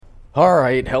All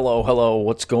right, hello,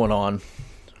 what's going on?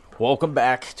 Welcome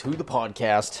back to the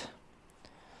podcast,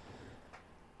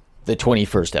 the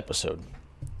 21st episode.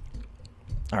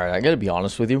 All right, I gotta be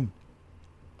honest with you.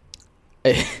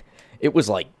 It was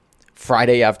like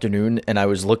Friday afternoon, and I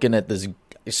was looking at this.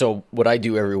 So, what I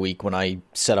do every week when I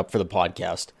set up for the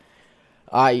podcast,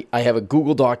 I have a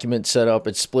Google document set up.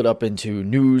 It's split up into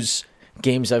news,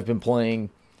 games I've been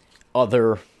playing,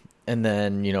 other, and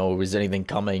then, is anything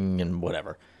coming and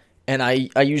whatever. And I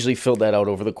usually fill that out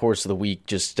over the course of the week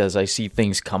just as I see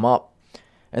things come up.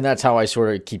 And that's how I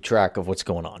sort of keep track of what's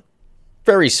going on.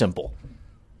 Very simple.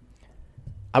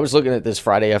 I was looking at this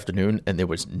Friday afternoon and there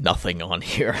was nothing on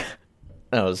here.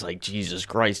 And I was like, Jesus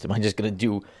Christ, am I just going to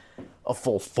do a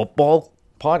full football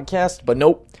podcast? But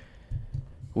nope.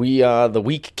 The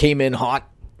week came in hot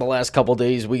the last couple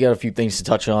days. We got a few things to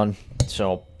touch on.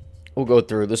 So we'll go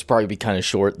through. This will probably be kind of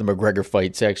short. The McGregor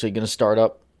fight's actually going to start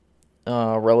up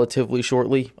relatively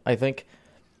shortly, I think.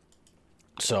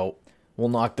 So we'll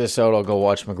knock this out. I'll go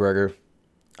watch McGregor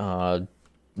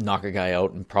knock a guy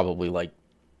out in probably like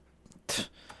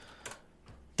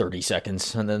 30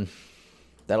 seconds, and then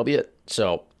that'll be it.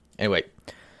 So anyway,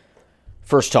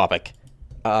 first topic.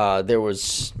 There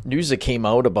was news that came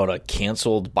out about a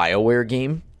canceled BioWare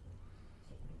game.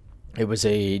 It was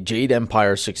a Jade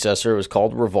Empire successor. It was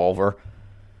called Revolver.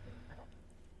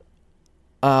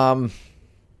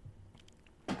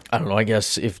 I don't know, I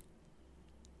guess if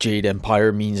Jade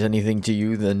Empire means anything to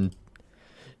you, then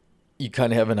you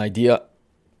kind of have an idea.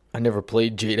 I never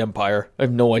played Jade Empire. I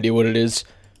have no idea what it is.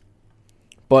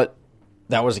 But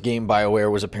that was a game BioWare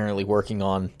was apparently working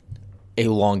on a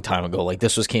long time ago. Like,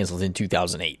 this was canceled in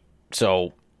 2008.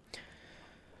 So,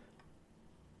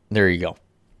 there you go.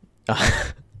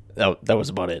 That was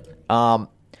about it.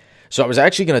 So I was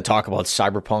actually going to talk about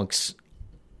Cyberpunk's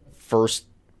first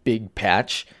big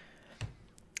patch.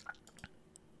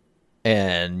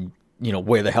 And,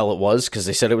 where the hell it was, because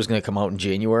they said it was going to come out in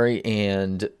January,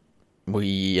 and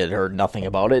we had heard nothing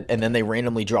about it, and then they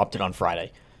randomly dropped it on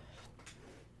Friday.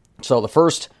 So the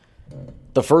first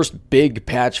big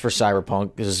patch for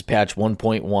Cyberpunk, this is patch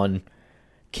 1.1,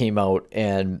 came out,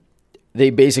 and they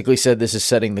basically said this is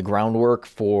setting the groundwork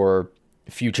for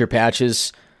future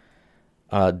patches.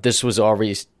 This was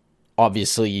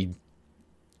obviously...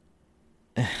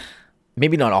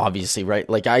 Maybe not obviously, right?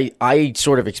 Like, I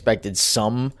sort of expected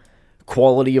some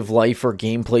quality of life or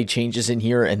gameplay changes in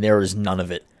here, and there is none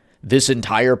of it. This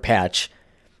entire patch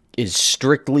is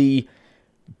strictly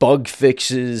bug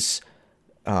fixes,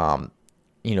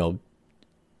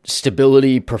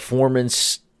 stability,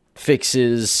 performance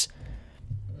fixes,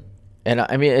 and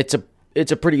I mean,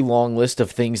 it's a pretty long list of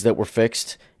things that were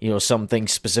fixed. Some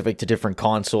things specific to different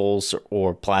consoles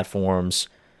or platforms,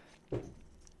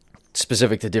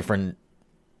 specific to different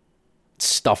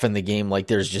stuff in the game. Like,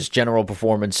 there's just general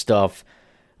performance stuff,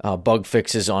 bug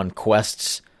fixes on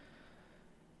quests.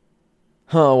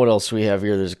 What else do we have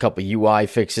here? There's a couple UI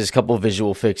fixes, a couple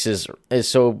visual fixes.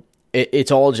 So it's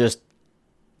all just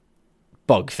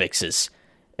bug fixes.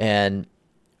 And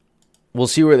we'll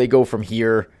see where they go from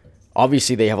here.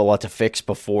 Obviously, they have a lot to fix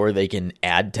before they can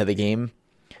add to the game.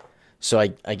 So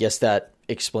I guess that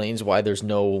explains why there's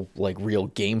no real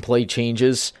gameplay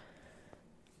changes.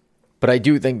 But I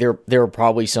do think there are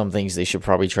probably some things they should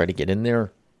probably try to get in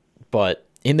there. But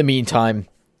in the meantime,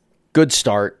 good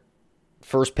start.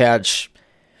 First patch,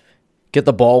 get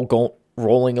the ball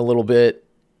rolling a little bit.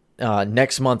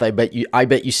 Next month, I bet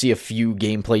you see a few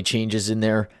gameplay changes in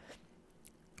there.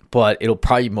 But it'll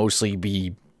probably mostly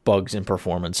be bugs and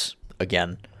performance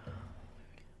again.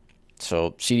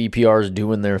 So CDPR is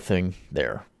doing their thing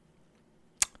there.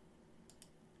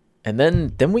 And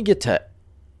then we get to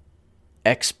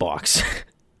Xbox.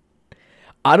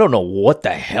 I don't know what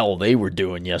the hell they were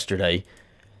doing yesterday.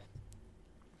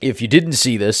 If you didn't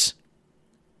see this,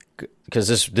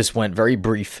 because this went very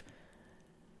brief.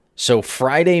 So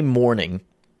Friday morning,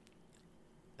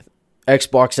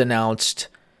 Xbox announced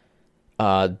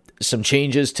some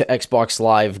changes to Xbox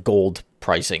Live Gold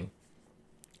pricing.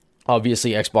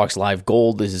 Obviously, Xbox Live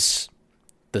Gold is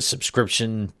the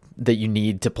subscription that you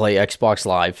need to play Xbox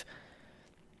Live.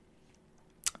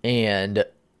 And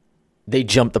they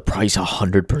jumped the price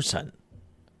 100%.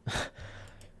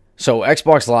 So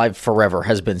Xbox Live Forever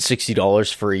has been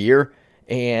 $60 for a year.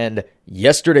 And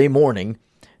yesterday morning,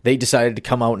 they decided to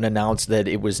come out and announce that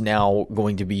it was now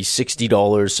going to be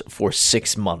 $60 for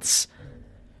 6 months.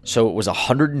 So it was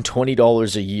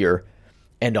 $120 a year.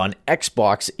 And on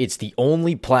Xbox, it's the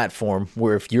only platform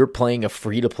where if you're playing a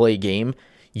free-to-play game,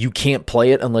 you can't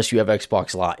play it unless you have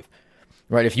Xbox Live.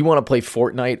 Right? If you want to play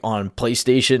Fortnite on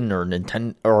PlayStation or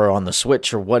Nintendo or on the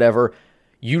Switch or whatever,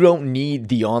 You don't need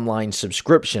the online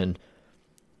subscription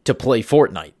to play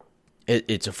Fortnite.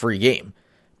 It's a free game.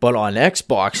 But on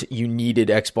Xbox, you needed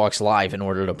Xbox Live in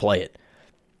order to play it.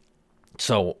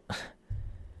 So,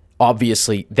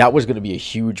 obviously, that was going to be a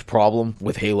huge problem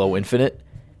with Halo Infinite.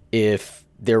 If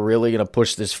they're really going to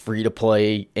push this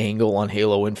free-to-play angle on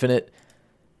Halo Infinite,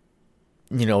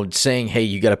 saying, hey,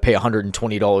 you got to pay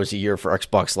 $120 a year for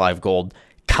Xbox Live Gold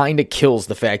kind of kills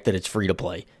the fact that it's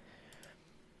free-to-play.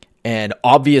 And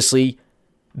obviously,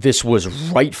 this was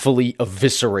rightfully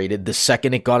eviscerated the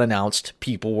second it got announced.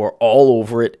 People were all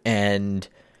over it, and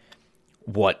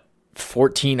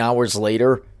 14 hours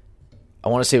later, I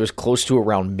want to say it was close to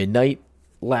around midnight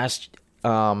last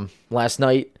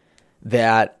night,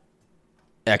 that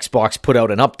Xbox put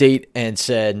out an update and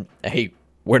said, hey,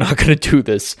 we're not going to do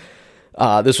this.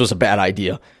 This was a bad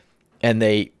idea. And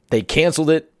they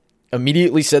canceled it,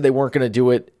 immediately said they weren't going to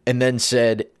do it, and then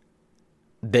said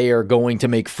they are going to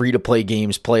make free-to-play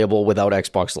games playable without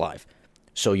Xbox Live.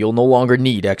 So you'll no longer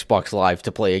need Xbox Live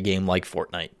to play a game like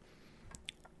Fortnite.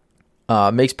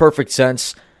 Makes perfect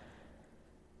sense.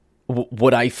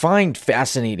 What I find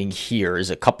fascinating here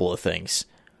is a couple of things.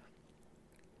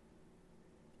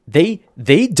 They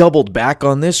doubled back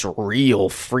on this real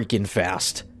freaking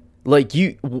fast. Like,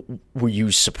 were you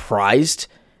surprised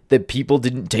that people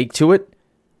didn't take to it?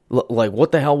 Like,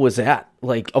 what the hell was that?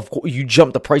 Like, of course, you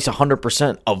jumped the price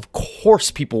 100%. Of course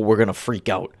people were going to freak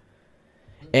out.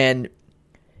 And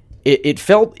it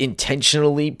felt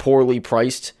intentionally poorly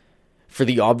priced for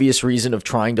the obvious reason of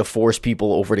trying to force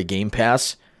people over to Game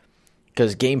Pass.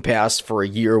 Because Game Pass for a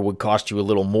year would cost you a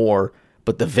little more,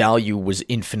 but the value was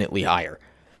infinitely higher.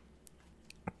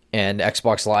 And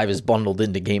Xbox Live is bundled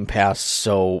into Game Pass,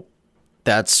 so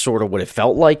that's sort of what it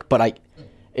felt like. But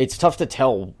it's tough to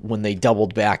tell when they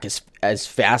doubled back as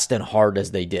fast and hard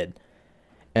as they did.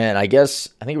 And I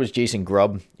think it was Jason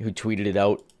Grubb who tweeted it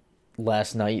out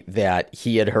last night that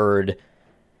he had heard.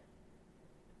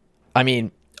 I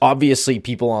mean, obviously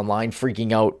people online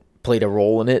freaking out played a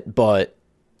role in it, but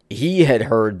he had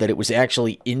heard that it was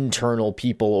actually internal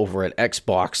people over at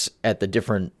Xbox at the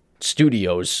different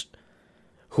studios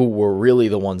who were really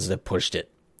the ones that pushed it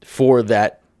for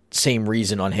that same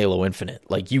reason on Halo Infinite.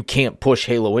 Like, you can't push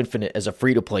Halo Infinite as a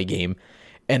free-to-play game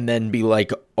and then be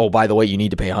like, oh, by the way, you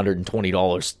need to pay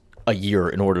 $120 a year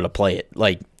in order to play it.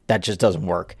 Like, that just doesn't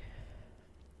work.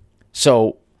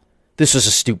 So, this is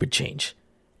a stupid change.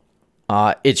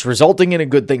 It's resulting in a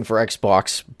good thing for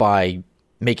Xbox by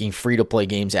making free-to-play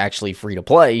games actually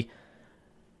free-to-play,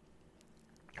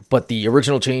 but the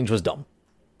original change was dumb.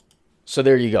 So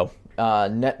there you go.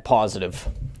 Net positive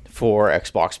for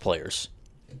Xbox players.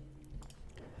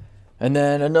 And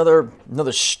then another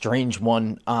strange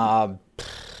one.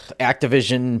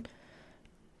 Activision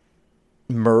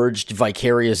merged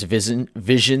Vicarious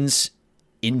Visions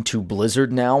into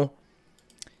Blizzard now.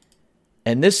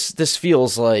 And this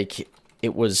feels like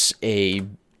it was a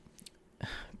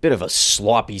bit of a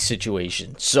sloppy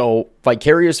situation. So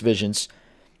Vicarious Visions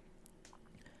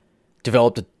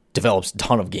develops a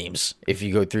ton of games. If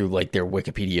you go through like their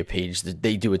Wikipedia page,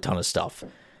 they do a ton of stuff.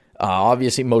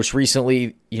 Obviously, most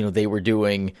recently, they were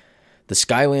doing the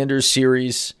Skylanders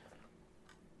series.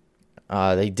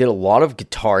 They did a lot of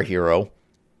Guitar Hero.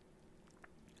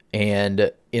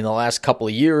 And in the last couple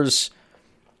of years,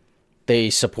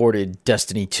 they supported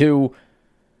Destiny 2.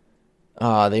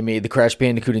 They made the Crash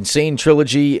Bandicoot Insane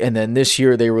trilogy. And then this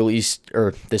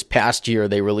past year,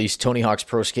 they released Tony Hawk's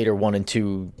Pro Skater 1 and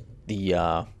 2,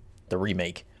 the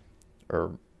remake.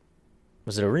 Or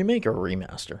was it a remake or a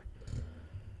remaster?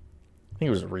 I think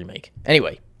it was a remake.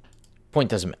 Anyway, point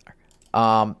doesn't matter.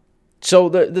 So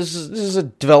this is a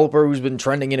developer who's been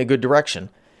trending in a good direction.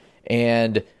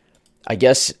 And I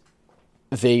guess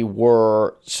they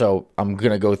were... So I'm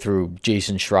going to go through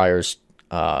Jason Schreier's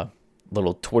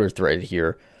little Twitter thread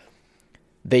here.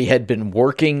 They had been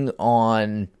working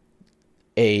on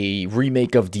a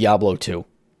remake of Diablo 2.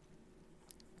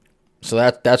 So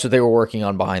that's what they were working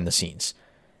on behind the scenes.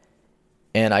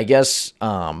 And I guess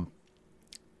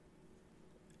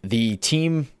the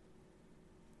team...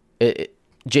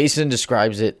 Jason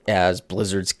describes it as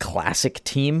Blizzard's classic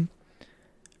team,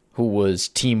 who was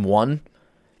Team 1.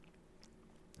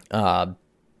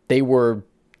 They were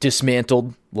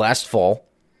dismantled last fall.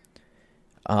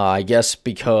 I guess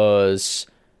because...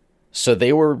 So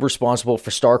they were responsible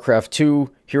for StarCraft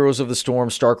 2, Heroes of the Storm,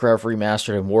 StarCraft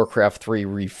Remastered, and Warcraft 3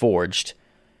 Reforged.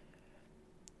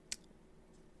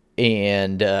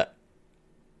 And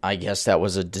I guess that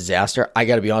was a disaster. I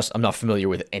gotta be honest, I'm not familiar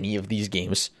with any of these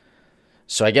games.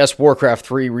 So I guess Warcraft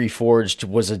 3 Reforged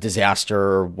was a disaster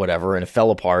or whatever, and it fell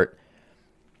apart.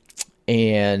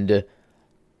 And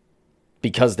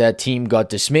because that team got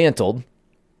dismantled,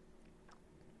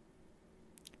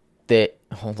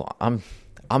 hold on,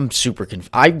 I'm super confused.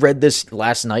 I read this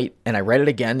last night, and I read it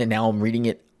again, and now I'm reading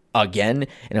it again,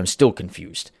 and I'm still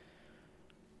confused.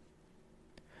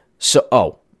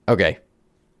 So, okay.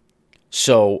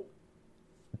 So,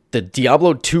 the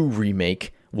Diablo 2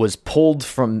 remake was pulled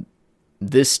from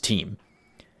this team,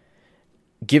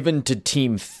 given to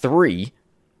Team 3,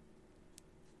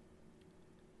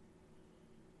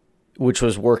 which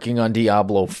was working on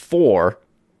Diablo 4,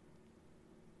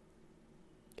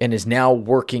 and is now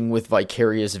working with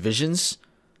Vicarious Visions.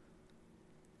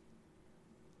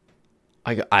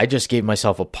 I just gave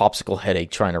myself a popsicle headache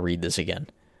trying to read this again.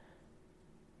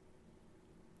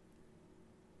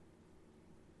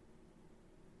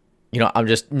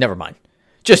 Never mind.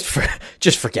 Just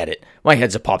forget it. My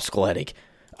head's a popsicle headache.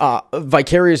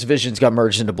 Vicarious Visions got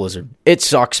merged into Blizzard. It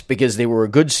sucks because they were a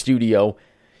good studio,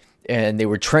 and they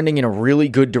were trending in a really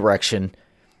good direction,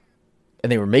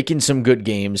 and they were making some good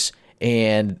games,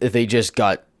 and they just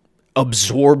got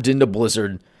absorbed into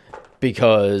Blizzard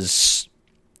because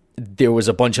there was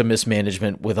a bunch of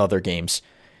mismanagement with other games,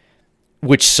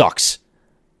 which sucks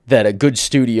that a good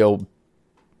studio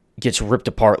gets ripped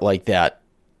apart like that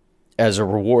as a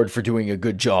reward for doing a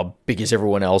good job because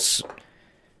everything else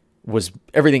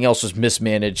was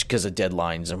mismanaged because of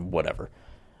deadlines and whatever.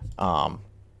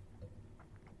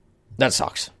 That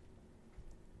sucks.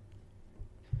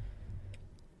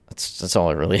 That's all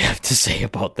I really have to say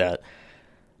about that.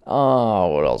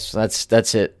 What else?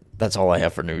 That's it. That's all I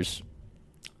have for news.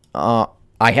 I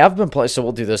have been playing, so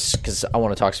we'll do this because I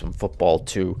want to talk some football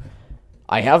too.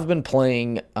 I have been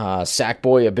playing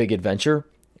Sackboy: A Big Adventure.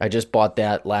 I just bought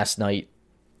that last night.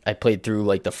 I played through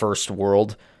like the first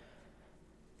world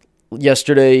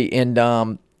yesterday, and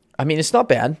it's not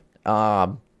bad.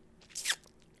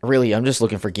 Really, I'm just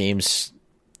looking for games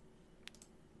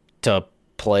to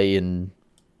play and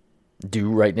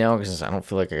do right now because I don't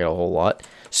feel like I got a whole lot.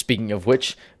 Speaking of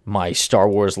which, my Star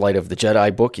Wars Light of the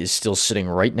Jedi book is still sitting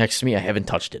right next to me. I haven't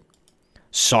touched it.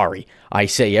 Sorry. I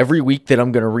say every week that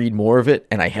I'm going to read more of it,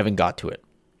 and I haven't got to it.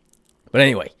 But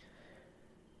anyway,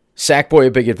 Sackboy: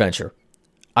 A Big Adventure.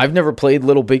 I've never played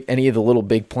any of the Little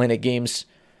Big Planet games,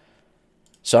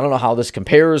 so I don't know how this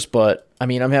compares, but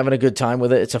I'm having a good time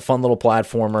with it. It's a fun little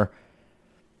platformer.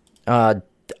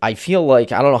 I feel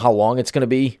like, I don't know how long it's going to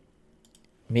be.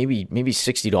 Maybe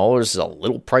 $60 is a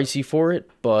little pricey for it,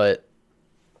 but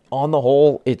on the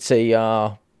whole, it's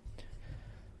a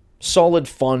solid,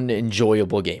 fun,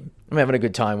 enjoyable game. I'm having a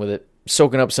good time with it.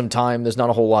 Soaking up some time. There's not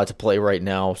a whole lot to play right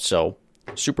now, so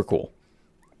super cool.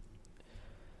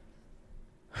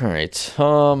 All right.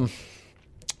 What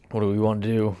do we want to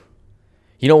do?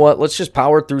 You know what? Let's just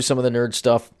power through some of the nerd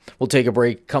stuff. We'll take a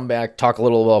break, come back, talk a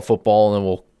little about football, and then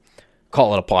we'll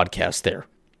call it a podcast there.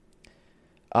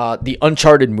 The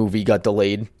Uncharted movie got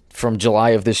delayed from July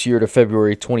of this year to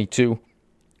February 2022.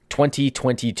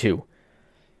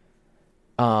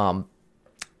 I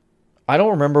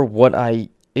don't remember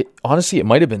honestly, it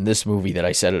might have been this movie that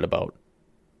I said it about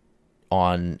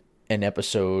on an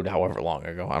episode however long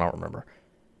ago. I don't remember.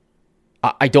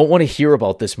 I don't want to hear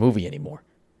about this movie anymore.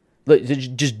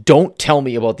 Just don't tell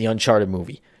me about the Uncharted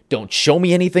movie. Don't show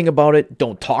me anything about it.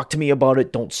 Don't talk to me about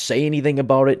it. Don't say anything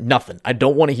about it. Nothing. I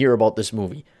don't want to hear about this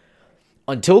movie.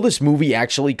 Until this movie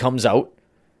actually comes out,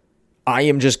 I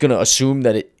am just going to assume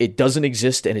that it doesn't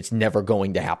exist and it's never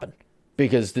going to happen.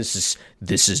 Because this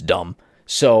is dumb.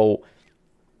 So,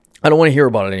 I don't want to hear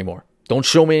about it anymore. Don't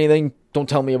show me anything. Don't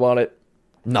tell me about it.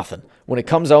 Nothing. When it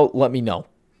comes out, let me know.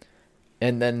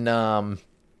 And then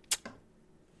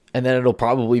it'll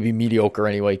probably be mediocre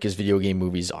anyway, because video game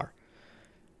movies are.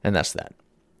 And that's that.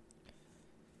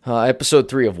 Episode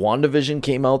 3 of WandaVision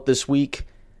came out this week.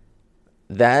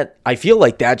 I feel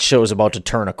like that show's about to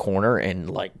turn a corner and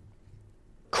like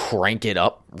crank it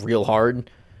up real hard.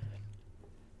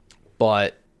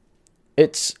 But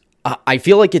I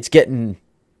feel like it's getting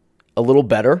a little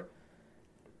better.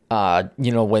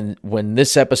 When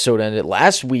this episode ended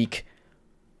last week,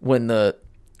 when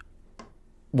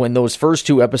those first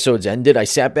 2 episodes ended, I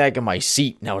sat back in my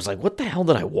seat and I was like, what the hell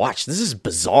did I watch? This is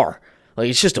bizarre. Like,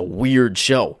 it's just a weird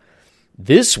show.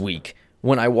 This week,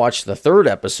 when I watched the 3rd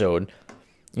episode,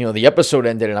 the episode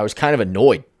ended and I was kind of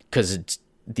annoyed because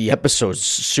the episode's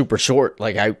super short.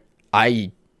 Like,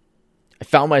 I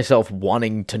found myself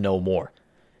wanting to know more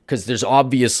because there's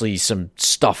obviously some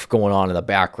stuff going on in the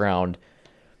background,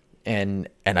 and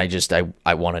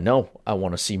I want to know. I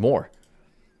want to see more.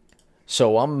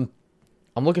 So I'm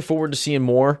looking forward to seeing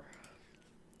more.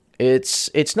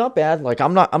 It's not bad. Like,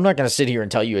 I'm not going to sit here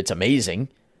and tell you it's amazing.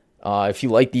 If you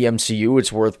like the MCU,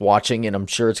 it's worth watching, and I'm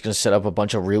sure it's going to set up a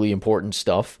bunch of really important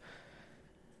stuff.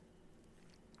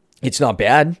 It's not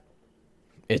bad.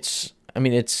 It's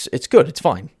good. It's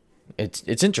fine.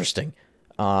 It's interesting.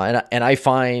 And I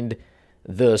find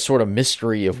the sort of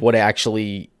mystery of what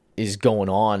actually is going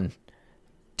on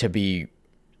to be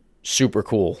super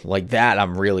cool. Like that,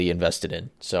 I'm really invested in.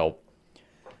 So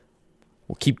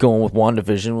we'll keep going with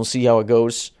WandaVision. We'll see how it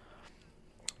goes.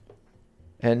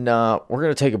 And we're going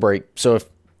to take a break. So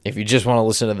if you just want to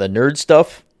listen to the nerd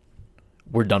stuff,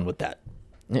 we're done with that.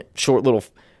 Short little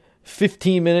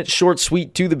 15 minutes, short,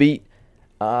 sweet, to the beat.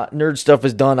 Nerd stuff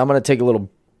is done. I'm going to take a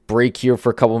little break here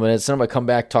for a couple minutes. Then I'm going to come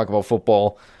back, talk about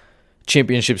football.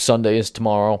 Championship Sunday is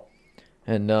tomorrow.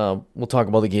 And we'll talk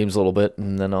about the games a little bit,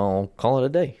 and then I'll call it a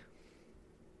day.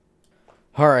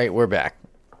 All right, we're back.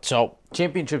 So,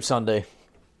 Championship Sunday.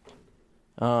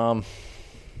 I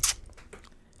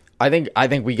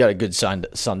think we got a good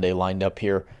Sunday lined up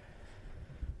here.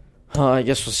 I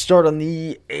guess we'll start on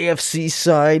the AFC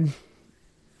side.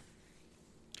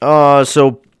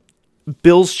 So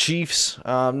Bills Chiefs.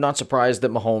 I'm not surprised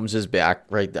that Mahomes is back,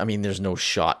 right? I mean, there's no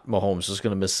shot Mahomes is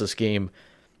going to miss this game.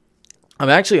 I'm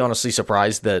actually honestly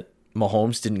surprised that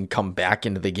Mahomes didn't come back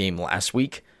into the game last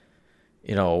week.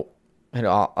 You know, and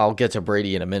I'll get to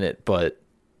Brady in a minute, but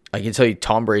I can tell you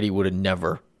Tom Brady would have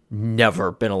never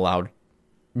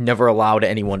allowed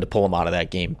anyone to pull him out of that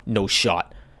game. No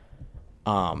shot.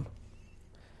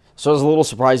 So I was a little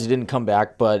surprised he didn't come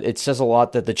back, but it says a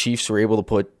lot that the Chiefs were able to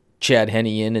put Chad Henne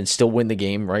in and still win the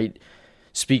game, right?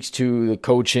 Speaks to the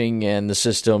coaching and the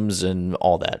systems and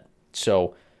all that.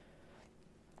 So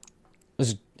it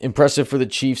was impressive for the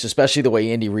Chiefs, especially the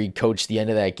way Andy Reid coached the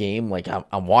end of that game. Like,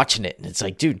 I'm watching it, and it's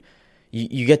like, dude,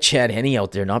 you get Chad Henne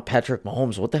out there, not Patrick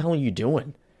Mahomes. What the hell are you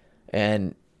doing?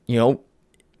 And, you know,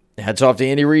 hats off to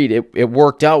Andy Reid. It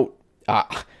worked out.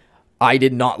 I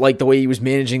did not like the way he was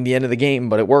managing the end of the game,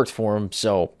 but it worked for him.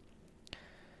 So,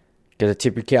 gotta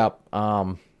tip your cap.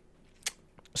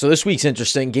 So this week's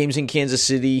interesting. Games in Kansas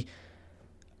City.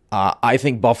 I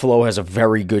think Buffalo has a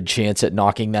very good chance at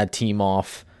knocking that team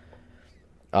off.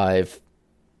 If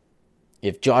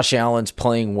Josh Allen's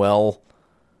playing well,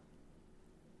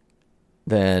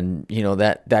 then you know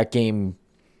that game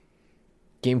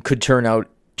could turn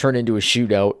into a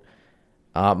shootout.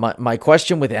 My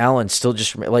question with Allen still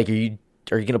just like, are you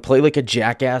going to play like a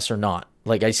jackass or not?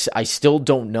 Like I still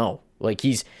don't know. Like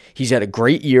he's had a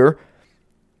great year.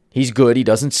 He's good. He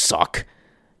doesn't suck.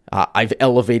 I've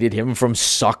elevated him from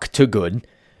suck to good.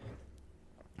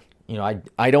 You know,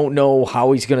 I don't know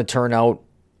how he's going to turn out,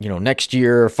 you know, next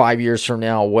year, 5 years from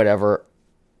now, whatever.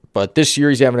 But this year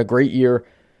he's having a great year.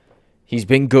 He's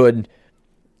been good.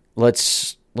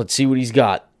 Let's see what he's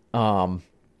got.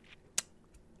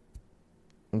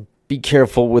 Be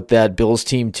careful with that Bills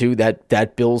team too.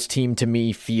 That Bills team to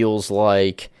me feels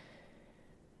like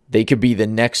they could be the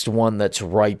next one that's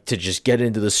ripe to just get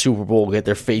into the Super Bowl, get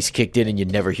their face kicked in, and you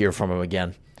never hear from them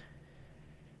again.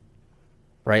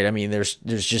 Right? I mean, there's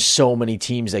just so many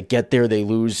teams that get there, they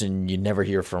lose, and you never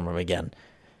hear from them again.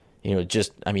 You know,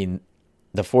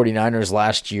 the 49ers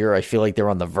last year, I feel like they're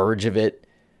on the verge of it.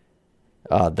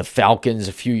 The Falcons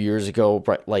a few years ago,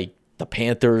 right? Like the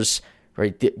Panthers,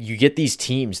 right? You get these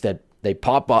teams that they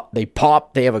pop up, they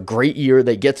have a great year,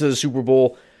 they get to the Super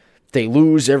Bowl, they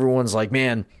lose, everyone's like,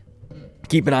 man,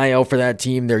 keep an eye out for that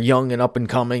team. They're young and up and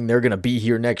coming. They're going to be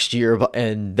here next year,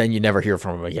 and then you never hear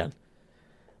from them again.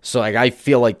 So like I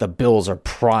feel like the Bills are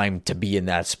primed to be in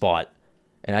that spot.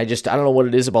 And I don't know what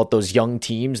it is about those young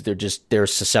teams. They're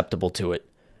susceptible to it.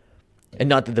 And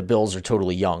not that the Bills are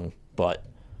totally young, but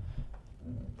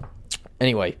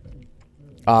anyway.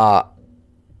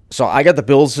 So I got the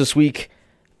Bills this week.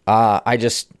 I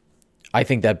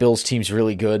think that Bills team's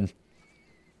really good.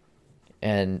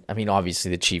 And I mean,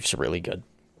 obviously the Chiefs are really good,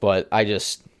 but I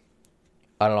don't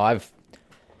know.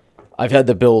 I've had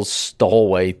the Bills the whole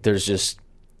way. There's just,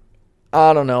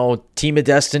 I don't know, team of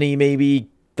destiny maybe.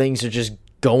 Things are just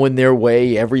going their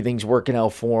way. Everything's working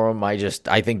out for them. I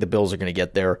think the Bills are going to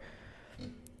get there.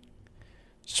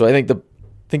 So I think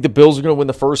the Bills are going to win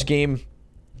the first game.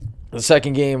 The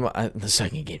second game's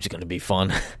going to be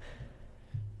fun.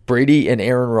 Brady and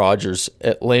Aaron Rodgers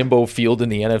at Lambeau Field in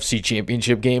the NFC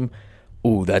Championship game.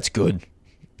 Ooh, that's good.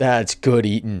 That's good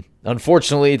eating.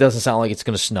 Unfortunately, it doesn't sound like it's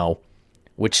going to snow,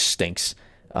 which stinks.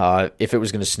 If it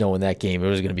was going to snow in that game, it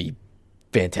was going to be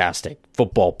fantastic.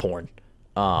 Football porn.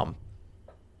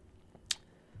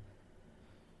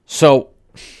 So,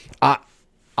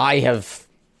 I have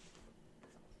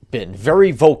been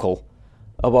very vocal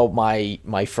about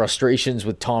my frustrations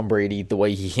with Tom Brady, the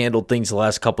way he handled things the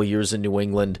last couple of years in New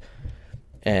England.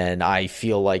 and I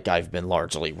feel like I've been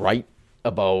largely right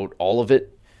about all of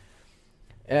it.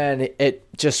 And it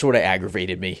just sort of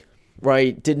aggravated me,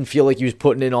 right? Didn't feel like he was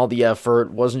putting in all the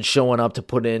effort, wasn't showing up to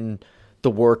put in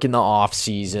the work in the off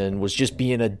season, was just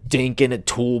being a dink and a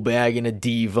tool bag and a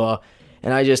diva.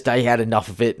 And I had enough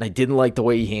of it, and I didn't like the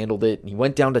way he handled it. And he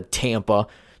went down to Tampa,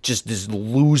 just this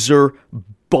loser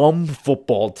bum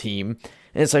football team.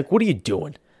 And it's like, what are you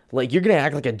doing? Like, you're going to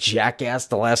act like a jackass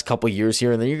the last couple of years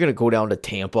here, and then you're going to go down to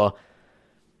Tampa,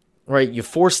 right? You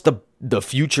force the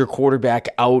future quarterback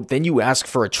out, then you ask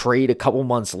for a trade a couple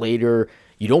months later.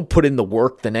 You don't put in the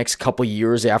work the next couple of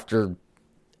years after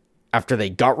they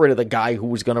got rid of the guy who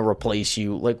was going to replace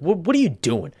you. Like, what are you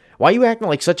doing? Why are you acting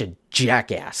like such a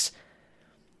jackass?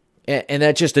 And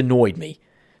that just annoyed me.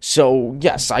 So,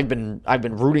 yes, I've been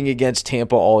rooting against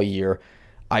Tampa all year.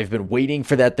 I've been waiting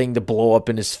for that thing to blow up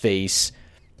in his face.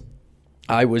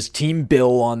 I was Team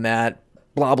Bill on that,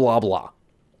 blah, blah, blah.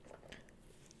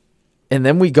 And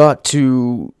then we got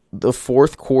to the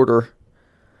fourth quarter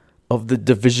of the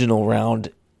divisional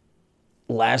round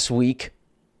last week,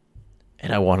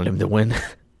 and I wanted him to win.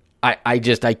 I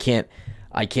can't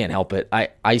help it.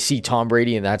 I see Tom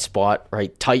Brady in that spot,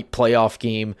 right? Tight playoff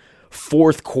game,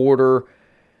 fourth quarter.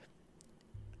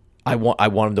 I want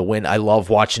him to win. I love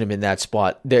watching him in that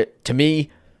spot. To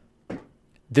me,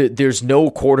 there's no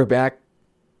quarterback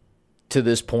to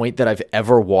this point that I've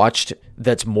ever watched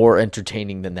that's more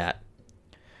entertaining than that.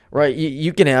 Right?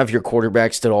 You can have your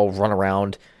quarterbacks that all run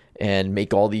around and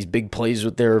make all these big plays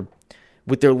with their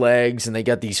legs, and they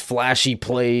got these flashy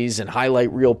plays and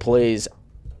highlight reel plays.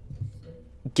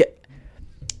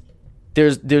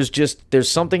 There's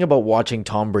something about watching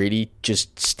Tom Brady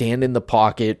just stand in the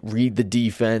pocket, read the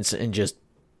defense, and just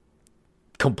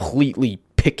completely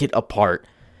pick it apart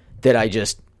that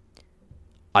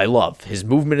I love. His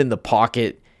movement in the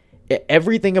pocket,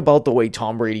 everything about the way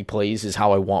Tom Brady plays is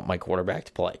how I want my quarterback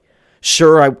to play.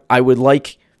 Sure, I would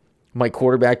like my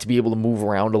quarterback to be able to move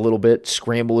around a little bit,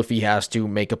 scramble if he has to,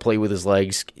 make a play with his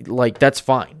legs. Like, that's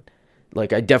fine.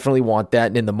 Like, I definitely want that,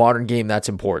 and in the modern game, that's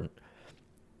important.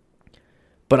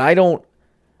 But I don't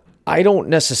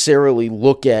necessarily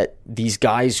look at these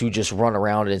guys who just run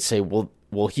around and say, well,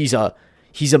 he's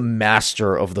a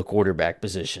master of the quarterback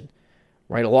position,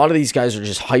 right? A lot of these guys are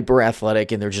just hyper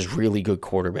athletic and they're just really good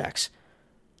quarterbacks.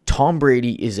 Tom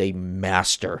Brady is a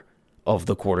master of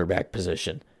the quarterback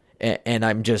position, and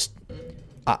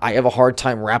I have a hard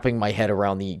time wrapping my head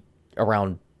around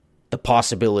the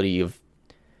possibility of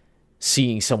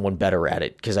seeing someone better at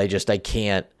it, because I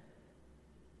can't.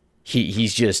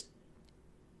 He's just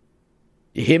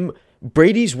him.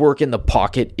 Brady's work in the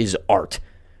pocket is art,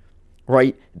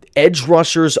 right? Edge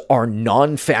rushers are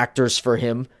non-factors for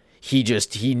him.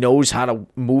 He knows how to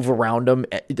move around them.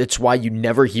 That's why you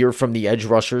never hear from the edge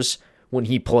rushers when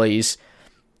he plays.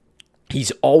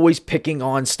 He's always picking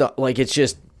on stuff. Like,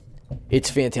 it's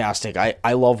fantastic.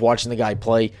 I love watching the guy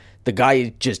play. The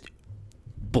guy just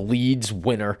bleeds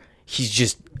winner. He's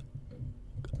just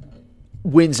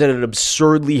wins at an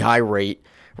absurdly high rate,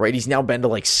 right? He's now been to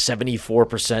like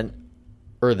 74%,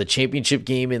 or the championship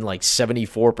game in like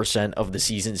 74% of the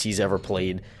seasons he's ever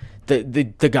played.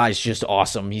 The guy's just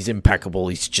awesome. He's impeccable.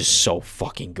 He's just so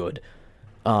fucking good.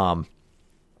 And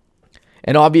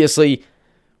obviously,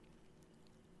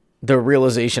 the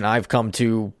realization I've come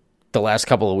to the last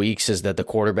couple of weeks is that the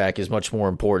quarterback is much more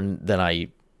important than I've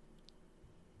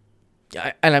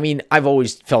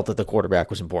always felt that the quarterback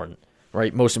was important.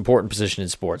 Right, most important position in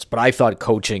sports. But I thought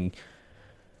coaching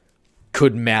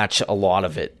could match a lot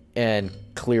of it, and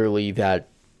clearly that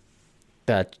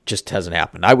just hasn't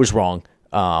happened. I was wrong.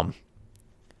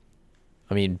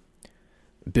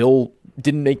 Bill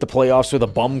didn't make the playoffs with a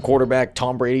bum quarterback.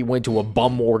 Tom Brady went to a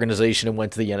bum organization and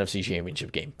went to the NFC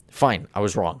Championship game. Fine, I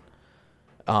was wrong.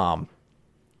 I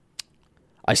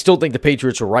still think the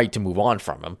Patriots were right to move on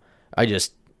from him.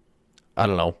 I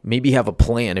don't know, maybe have a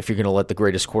plan if you're going to let the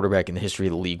greatest quarterback in the history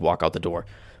of the league walk out the door.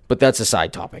 But that's a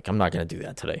side topic. I'm not going to do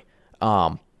that today.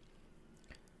 So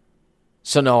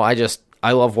no,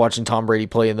 I love watching Tom Brady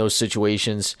play in those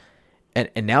situations. And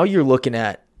now you're looking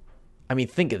at,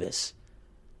 think of this.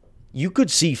 You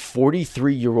could see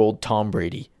 43-year-old Tom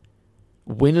Brady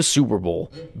win a Super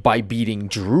Bowl by beating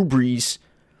Drew Brees,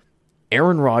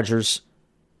 Aaron Rodgers,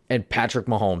 and Patrick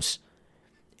Mahomes.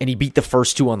 And he beat the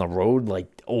first two on the road.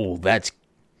 Like, oh, that's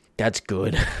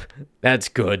good. That's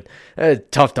good.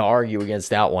 Tough to argue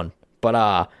against that one.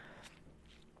 But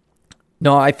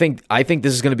no, I think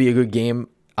this is going to be a good game.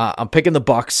 I'm picking the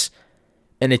Bucs,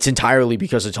 and it's entirely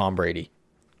because of Tom Brady,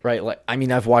 right?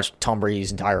 I've watched Tom Brady's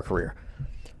entire career.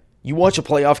 You watch a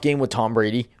playoff game with Tom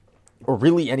Brady, or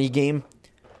really any game,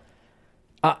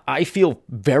 I feel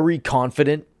very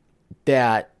confident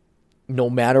that no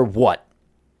matter what,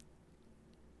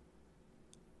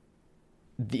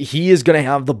 he is going to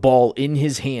have the ball in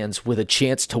his hands with a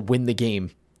chance to win the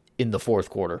game in the fourth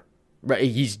quarter. Right?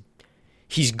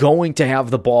 He's going to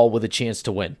have the ball with a chance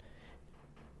to win.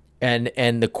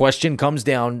 And the question comes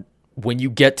down, when you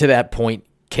get to that point,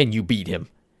 can you beat him?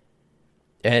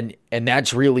 And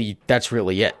that's really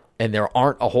it. And there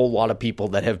aren't a whole lot of people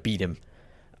that have beat him.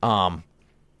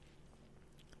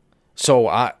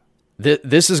 So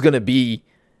this is going to be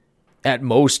at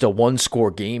most a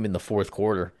one-score game in the fourth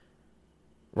quarter.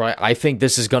 Right? I think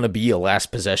this is going to be a last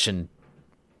possession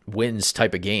wins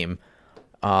type of game.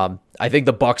 I think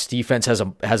the Bucs defense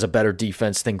has a better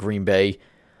defense than Green Bay.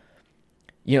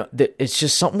 You know, it's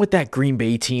just something with that Green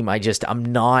Bay team I'm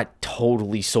not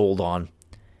totally sold on.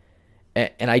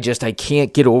 And I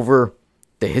can't get over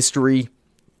the history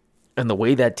and the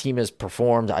way that team has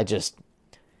performed. I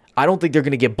don't think they're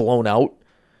going to get blown out.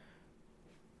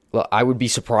 Well, I would be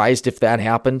surprised if that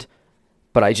happened.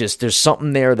 But there's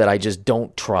something there that I just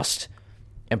don't trust.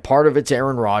 And part of it's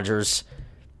Aaron Rodgers.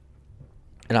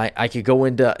 And I could go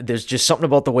into, there's just something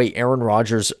about the way Aaron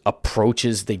Rodgers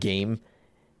approaches the game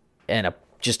and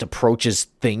just approaches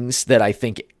things that I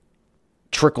think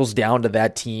trickles down to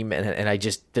that team. And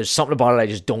there's something about it I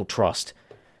just don't trust.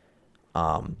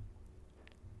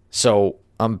 So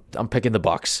I'm picking the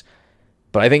Bucs.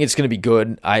 But I think it's going to be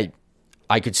good. I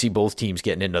could see both teams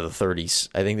getting into the 30s.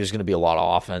 I think there's going to be a lot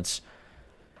of offense.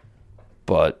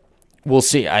 But we'll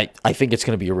see. I think it's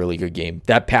going to be a really good game.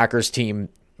 That Packers team,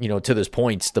 to this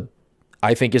point,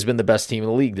 I think has been the best team in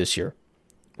the league this year.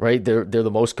 Right? They're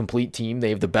the most complete team. They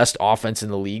have the best offense in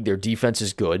the league. Their defense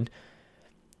is good.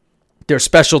 Their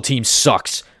special team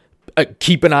sucks.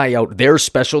 Keep an eye out. Their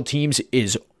special teams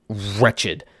is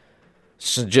wretched.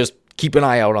 So just keep an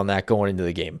eye out on that going into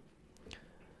the game.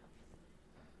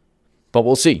 But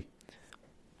we'll see.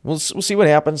 We'll see what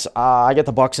happens. I got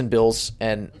the Bucs and Bills,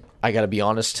 and I got to be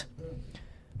honest.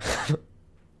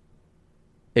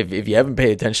 if you haven't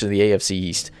paid attention to the AFC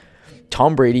East,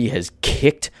 Tom Brady has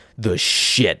kicked the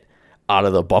shit out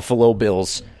of the Buffalo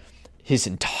Bills his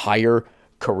entire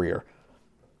career.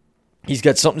 He's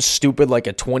got something stupid like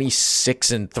a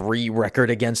 26-3 record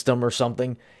against them or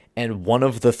something, and one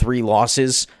of the 3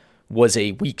 losses was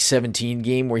a Week 17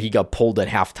 game where he got pulled at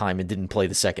halftime and didn't play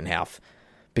the second half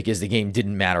because the game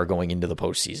didn't matter going into the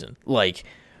postseason. Like,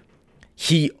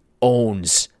 he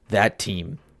owns that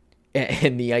team.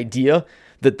 And the idea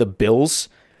that the Bills,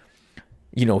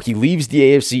 he leaves the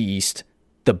AFC East,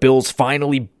 the Bills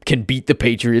finally can beat the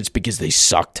Patriots because they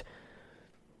sucked.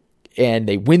 And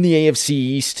they win the AFC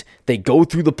East. They go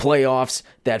through the playoffs.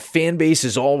 That fan base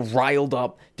is all riled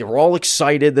up. They're all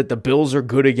excited that the Bills are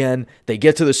good again. They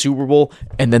get to the Super Bowl,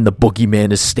 and then the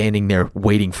boogeyman is standing there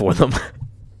waiting for them.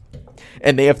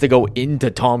 And they have to go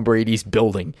into Tom Brady's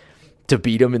building to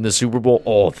beat him in the Super Bowl.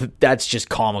 Oh, that's just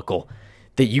comical.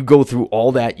 That you go through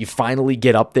all that, you finally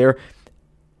get up there,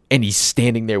 and he's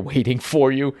standing there waiting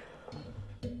for you.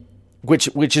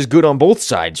 Which is good on both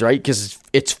sides, right? Because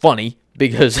it's funny,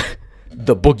 because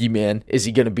the boogeyman, is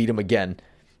he going to beat him again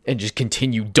and just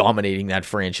continue dominating that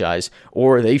franchise?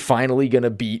 Or are they finally going to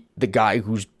beat the guy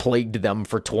who's plagued them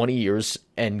for 20 years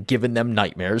and given them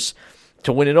nightmares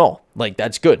to win it all? Like,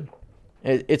 that's good.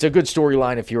 It's a good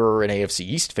storyline if you're an AFC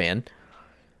East fan.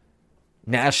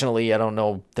 Nationally, I don't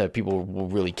know that people will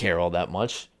really care all that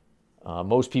much.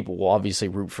 Most people will obviously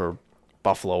root for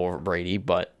Buffalo over Brady,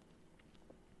 but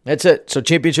that's it. So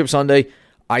Championship Sunday,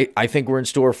 I think we're in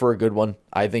store for a good one.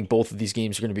 I think both of these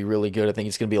games are going to be really good. I think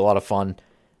it's going to be a lot of fun.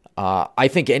 I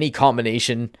think any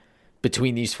combination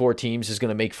between these 4 teams is going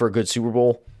to make for a good Super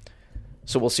Bowl.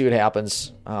 So we'll see what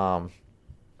happens.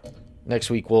 Next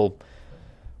week we'll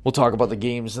talk about the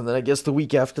games, and then I guess the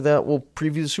week after that we'll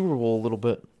preview the Super Bowl a little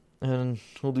bit, and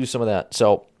we'll do some of that.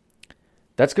 So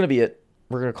that's going to be it.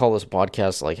 We're going to call this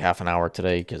podcast like half an hour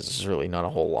today because there's really not a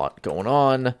whole lot going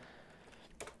on.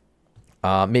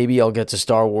 Maybe I'll get to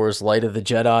Star Wars Light of the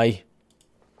Jedi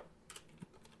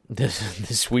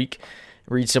this week.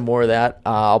 Read some more of that.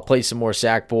 I'll play some more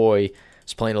Sackboy.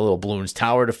 Just playing a little Bloons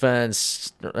Tower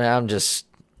Defense. I'm just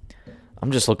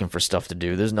looking for stuff to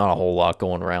do. There's not a whole lot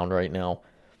going around right now.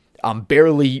 I'm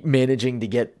barely managing to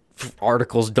get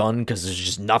articles done because there's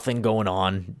just nothing going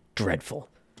on. Dreadful.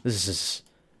 This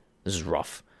is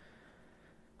rough.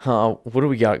 What do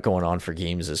we got going on for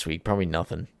games this week? Probably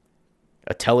nothing.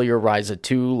 Atelier Ryza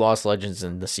 2, Lost Legends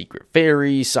and the Secret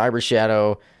Fairy, Cyber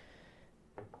Shadow,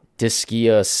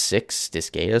 Disgaea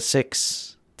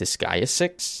 6?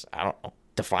 I don't know.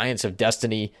 Defiance of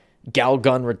Destiny,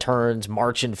 Galgun Returns,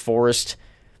 March in Forest,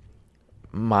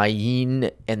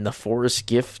 Mayene and the Forest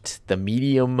Gift, the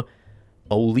medium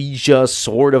Olesia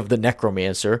Sword of the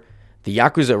Necromancer, the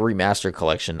Yakuza Remaster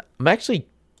Collection. I'm actually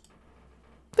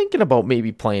thinking about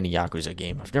maybe playing a Yakuza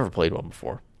game. I've never played one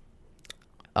before.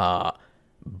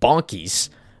 Bonkies,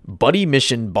 Buddy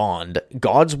Mission Bond,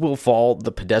 Gods Will Fall,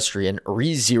 The Pedestrian,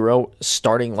 ReZero,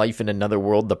 Starting Life in Another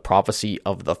World, The Prophecy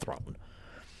of the Throne.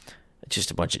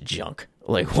 Just a bunch of junk.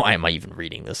 Like, why am I even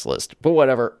reading this list? But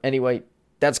whatever. Anyway,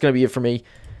 that's going to be it for me.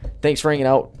 Thanks for hanging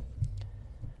out.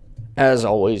 As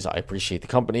always, I appreciate the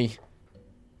company. You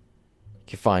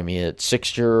can find me at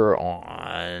Sixture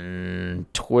on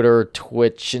Twitter,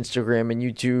 Twitch, Instagram, and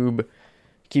YouTube.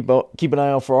 Keep an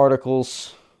eye out for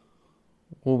articles.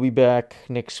 We'll be back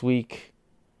next week.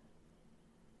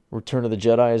 Return of the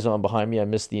Jedi is on behind me. I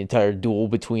missed the entire duel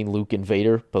between Luke and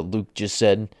Vader, but Luke just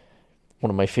said one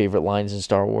of my favorite lines in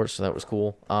Star Wars, so that was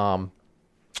cool.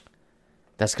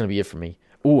 That's going to be it for me.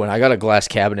 Ooh, and I got a glass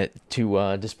cabinet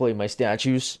to display my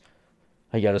statues.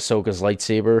 I got Ahsoka's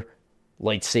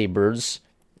lightsabers,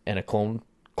 and a clone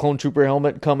trooper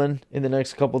helmet coming in the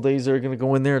next couple days. They're going to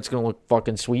go in there. It's going to look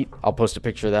fucking sweet. I'll post a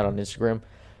picture of that on Instagram.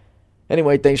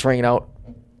 Anyway, thanks for hanging out.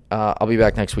 I'll be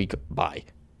back next week. Bye.